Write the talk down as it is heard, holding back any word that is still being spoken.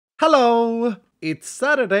Hello! It's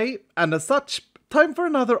Saturday, and as such, time for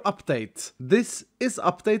another update. This is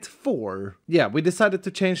update 4. Yeah, we decided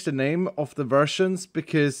to change the name of the versions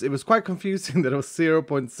because it was quite confusing that it was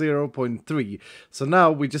 0.0.3. So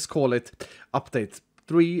now we just call it update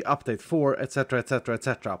 3, update 4, etc, etc,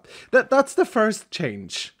 etc. That's the first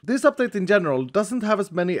change. This update in general doesn't have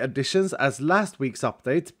as many additions as last week's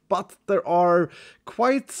update, but there are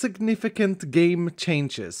quite significant game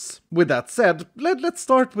changes. With that said, let's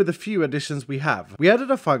start with a few additions we have. We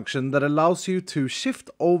added a function that allows you to shift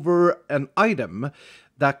over an item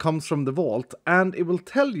that comes from the vault, and it will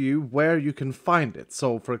tell you where you can find it.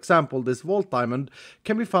 So, for example, this vault diamond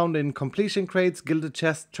can be found in completion crates, gilded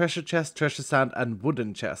chests, treasure sand, and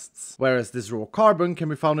wooden chests. Whereas this raw carbon can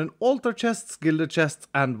be found in altar chests, gilded chests,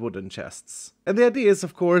 and wooden chests. And the idea is,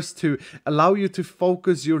 of course, to allow you to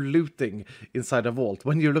focus your looting inside a vault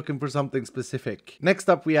when you're looking for something specific. Next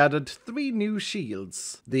up, we added 3 new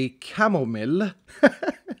shields. The chamomile.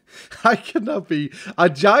 I cannot be a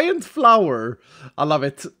giant flower. I love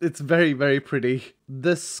it. It's very, very pretty.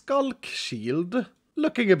 The skulk shield.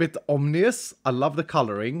 Looking a bit ominous. I love the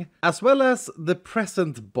coloring. As well as the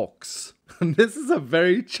present box. And this is a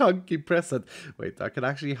very chunky present. Wait, I can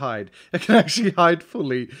actually hide. I can actually hide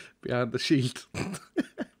fully behind the shield.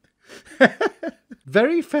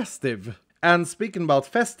 Very festive. And speaking about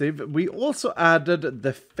festive, we also added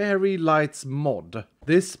the Fairy Lights mod.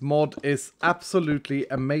 This mod is absolutely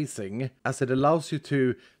amazing, as it allows you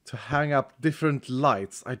to hang up different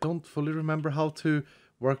lights. I don't fully remember how to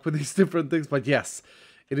work with these different things, but yes,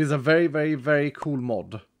 it is a very, very, very cool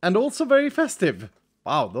mod. And also very festive.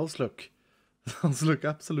 Wow, those look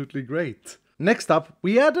absolutely great. Next up,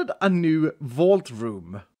 we added a new vault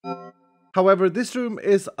room. However, this room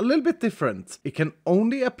is a little bit different. It can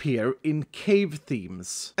only appear in cave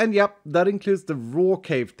themes. And yep, that includes the raw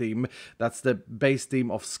cave theme. That's the base theme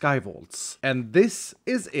of Sky Vaults. And this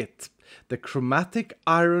is it. The chromatic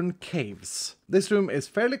iron caves. This room is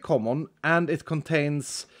fairly common, and it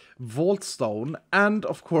contains vault stone and,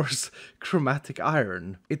 of course, chromatic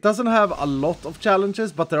iron. It doesn't have a lot of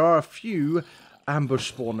challenges, but there are a few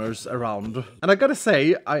ambush spawners around. And I gotta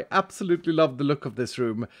say, I absolutely love the look of this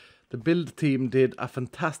room. The build team did a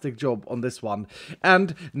fantastic job on this one.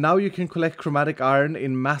 And now you can collect chromatic iron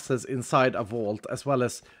in masses inside a vault, as well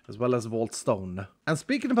as vault stone. And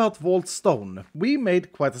speaking about vault stone, we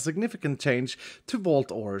made quite a significant change to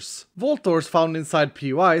vault ores. Vault ores found inside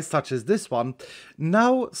POIs, such as this one,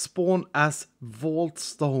 now spawn as vault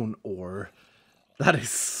stone ore. That is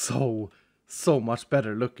so much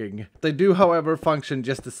better looking. They do, however, function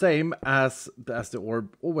just the same as the ore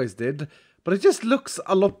always did. But it just looks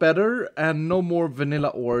a lot better, and no more vanilla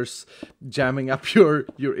ores jamming up your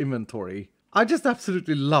inventory. I just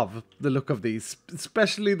absolutely love the look of these,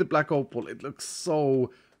 especially the black opal. It looks so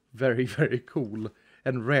very, very cool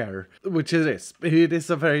and rare, which it is. It is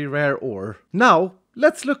a very rare ore. Now,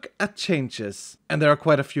 let's look at changes, and there are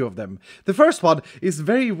quite a few of them. The first one is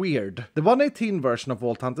very weird. The 1.18 version of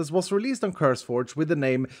Vault Hunters was released on CurseForge with the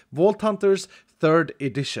name Vault Hunters 3rd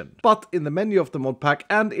Edition. But in the menu of the mod pack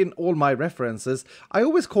and in all my references, I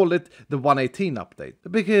always call it the 1.18 update,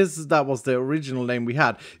 because that was the original name we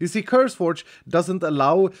had. You see, CurseForge doesn't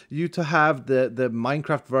allow you to have the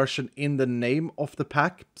Minecraft version in the name of the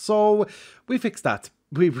pack, so we fixed that.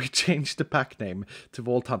 We changed the pack name to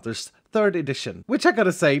Vault Hunters 3rd Edition, which I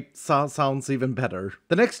gotta say sounds even better.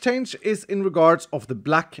 The next change is in regards of the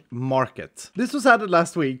black market. This was added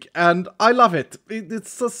last week, and I love it.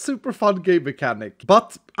 It's a super fun game mechanic,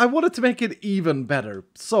 but I wanted to make it even better.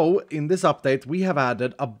 So in this update, we have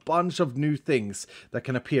added a bunch of new things that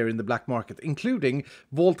can appear in the black market, including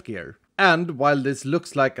vault gear. And while this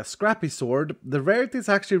looks like a scrappy sword, the rarity is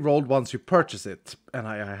actually rolled once you purchase it. And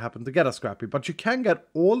I happen to get a scrappy, but you can get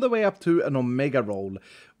all the way up to an omega roll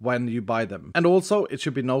when you buy them. And also, it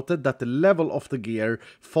should be noted that the level of the gear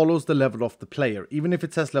follows the level of the player. Even if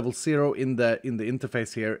it says level 0 in the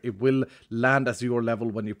interface here, it will land as your level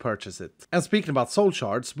when you purchase it. And speaking about soul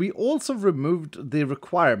shards, we also removed the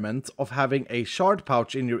requirement of having a shard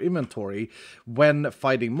pouch in your inventory when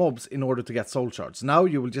fighting mobs in order to get soul shards. Now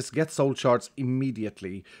you will just get soul shards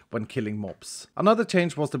immediately when killing mobs. Another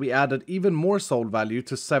change was that we added even more soul value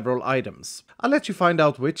to several items. I'll let you find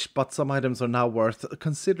out which, but some items are now worth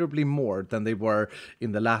considerably more than they were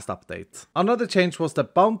in the last update. Another change was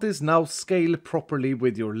that bounties now scale properly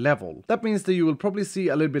with your level. That means that you will probably see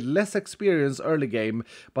a little bit less experience early game,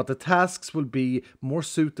 but the tasks will be more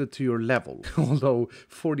suited to your level. Although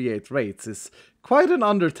 48 rates is Quite an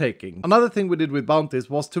undertaking. Another thing we did with bounties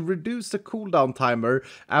was to reduce the cooldown timer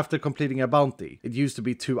after completing a bounty. It used to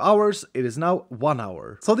be 2 hours, it is now 1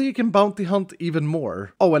 hour. So that you can bounty hunt even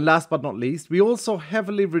more. Oh, and last but not least, we also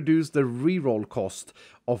heavily reduced the reroll cost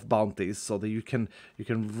of bounties so that you can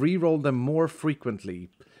reroll them more frequently,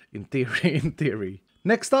 in theory.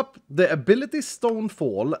 Next up, the ability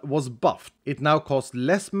Stonefall was buffed. It now costs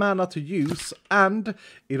less mana to use, and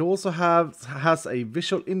it also has a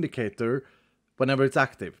visual indicator whenever it's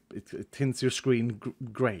active. It tints your screen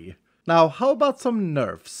grey. Now, how about some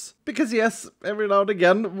nerfs? Because yes, every now and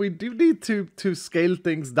again, we do need to scale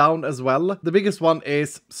things down as well. The biggest one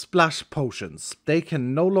is splash potions. They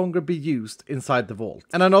can no longer be used inside the vault.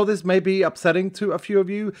 And I know this may be upsetting to a few of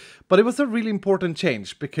you, but it was a really important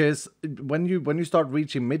change, because when you start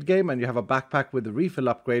reaching mid-game and you have a backpack with a refill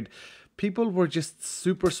upgrade, people were just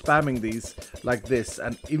super spamming these like this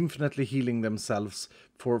and infinitely healing themselves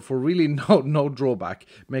for really no drawback,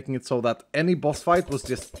 making it so that any boss fight was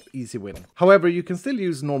just easy win. However, you can still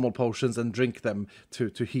use normal potions and drink them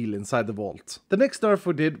to heal inside the vault. The next nerf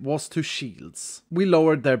we did was to shields. We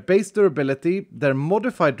lowered their base durability, their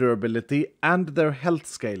modified durability, and their health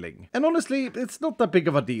scaling. And honestly, it's not that big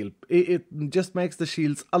of a deal. It just makes the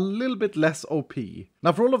shields a little bit less OP.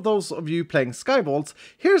 Now, for all of those of you playing Sky Vaults,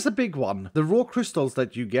 here's a big one. The raw crystals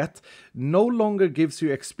that you get no longer gives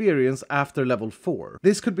you experience after level 4.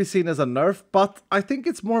 This could be seen as a nerf, but I think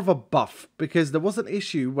it's more of a buff, because there was an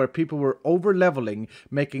issue where people were over-leveling,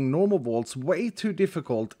 making normal vaults way too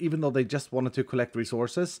difficult, even though they just wanted to collect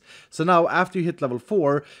resources. So now, after you hit level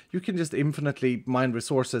 4, you can just infinitely mine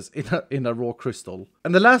resources in a raw crystal.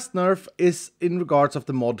 And the last nerf is in regards of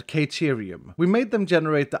the mod Kachirium. We made them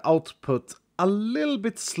generate the output a little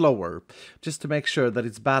bit slower, just to make sure that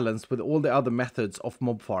it's balanced with all the other methods of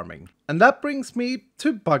mob farming. And that brings me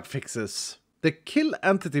to bug fixes. The kill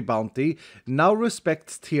entity bounty now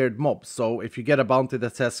respects tiered mobs, so if you get a bounty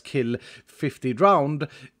that says kill 50 drowned,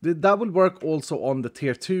 that will work also on the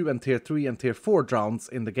tier 2 and tier 3 and tier 4 drowns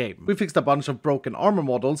in the game. We fixed a bunch of broken armor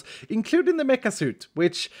models, including the mecha suit,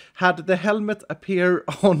 which had the helmet appear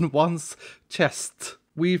on one's chest.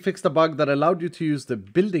 We fixed a bug that allowed you to use the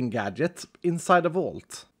building gadget inside a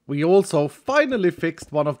vault. We also finally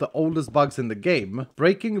fixed one of the oldest bugs in the game.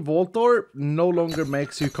 Breaking vault door no longer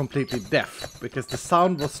makes you completely deaf, because the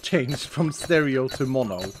sound was changed from stereo to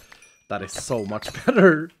mono. That is so much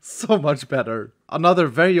better, so much better. Another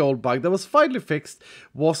very old bug that was finally fixed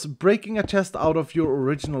was breaking a chest out of your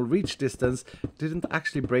original reach distance didn't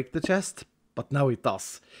actually break the chest, but now it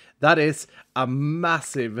does. That is a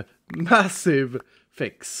massive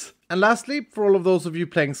fix. And lastly, for all of those of you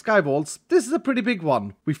playing Sky Vaults, this is a pretty big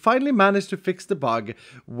one. We finally managed to fix the bug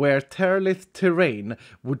where Terralith terrain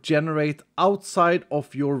would generate outside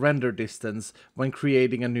of your render distance when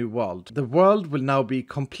creating a new world. The world will now be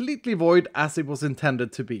completely void as it was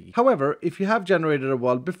intended to be. However, if you have generated a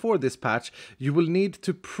world before this patch, you will need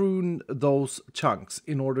to prune those chunks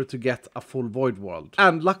in order to get a full void world.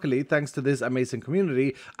 And luckily, thanks to this amazing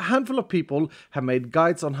community, a handful of people have made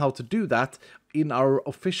guides on how to do that in our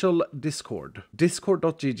official Discord,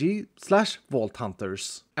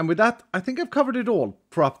 discord.gg/vaulthunters. And with that, I think I've covered it all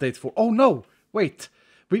for update 4. Oh no, wait.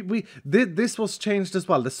 This was changed as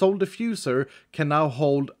well. The soul diffuser can now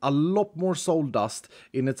hold a lot more soul dust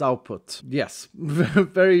in its output. Yes,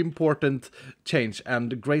 very important change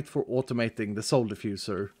and great for automating the soul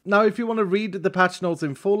diffuser. Now, if you want to read the patch notes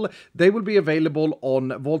in full, they will be available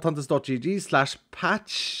on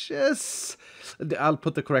vaulthunters.gg/patches. I'll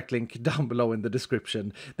put the correct link down below in the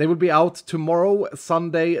description. They will be out tomorrow,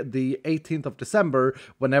 Sunday, the 18th of December,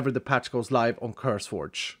 whenever the patch goes live on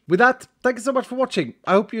CurseForge. With that, thank you so much for watching.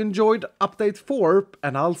 I hope you enjoyed update 4,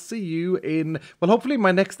 and I'll see you in, well, hopefully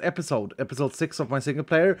my next episode 6 of my single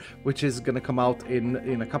player, which is gonna come out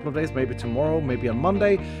in a couple of days, maybe tomorrow, maybe on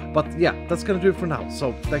Monday. But yeah, that's gonna do it for now.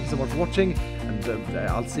 So thank you so much for watching, and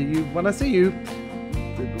I'll see you when I see you.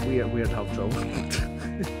 Weird outro.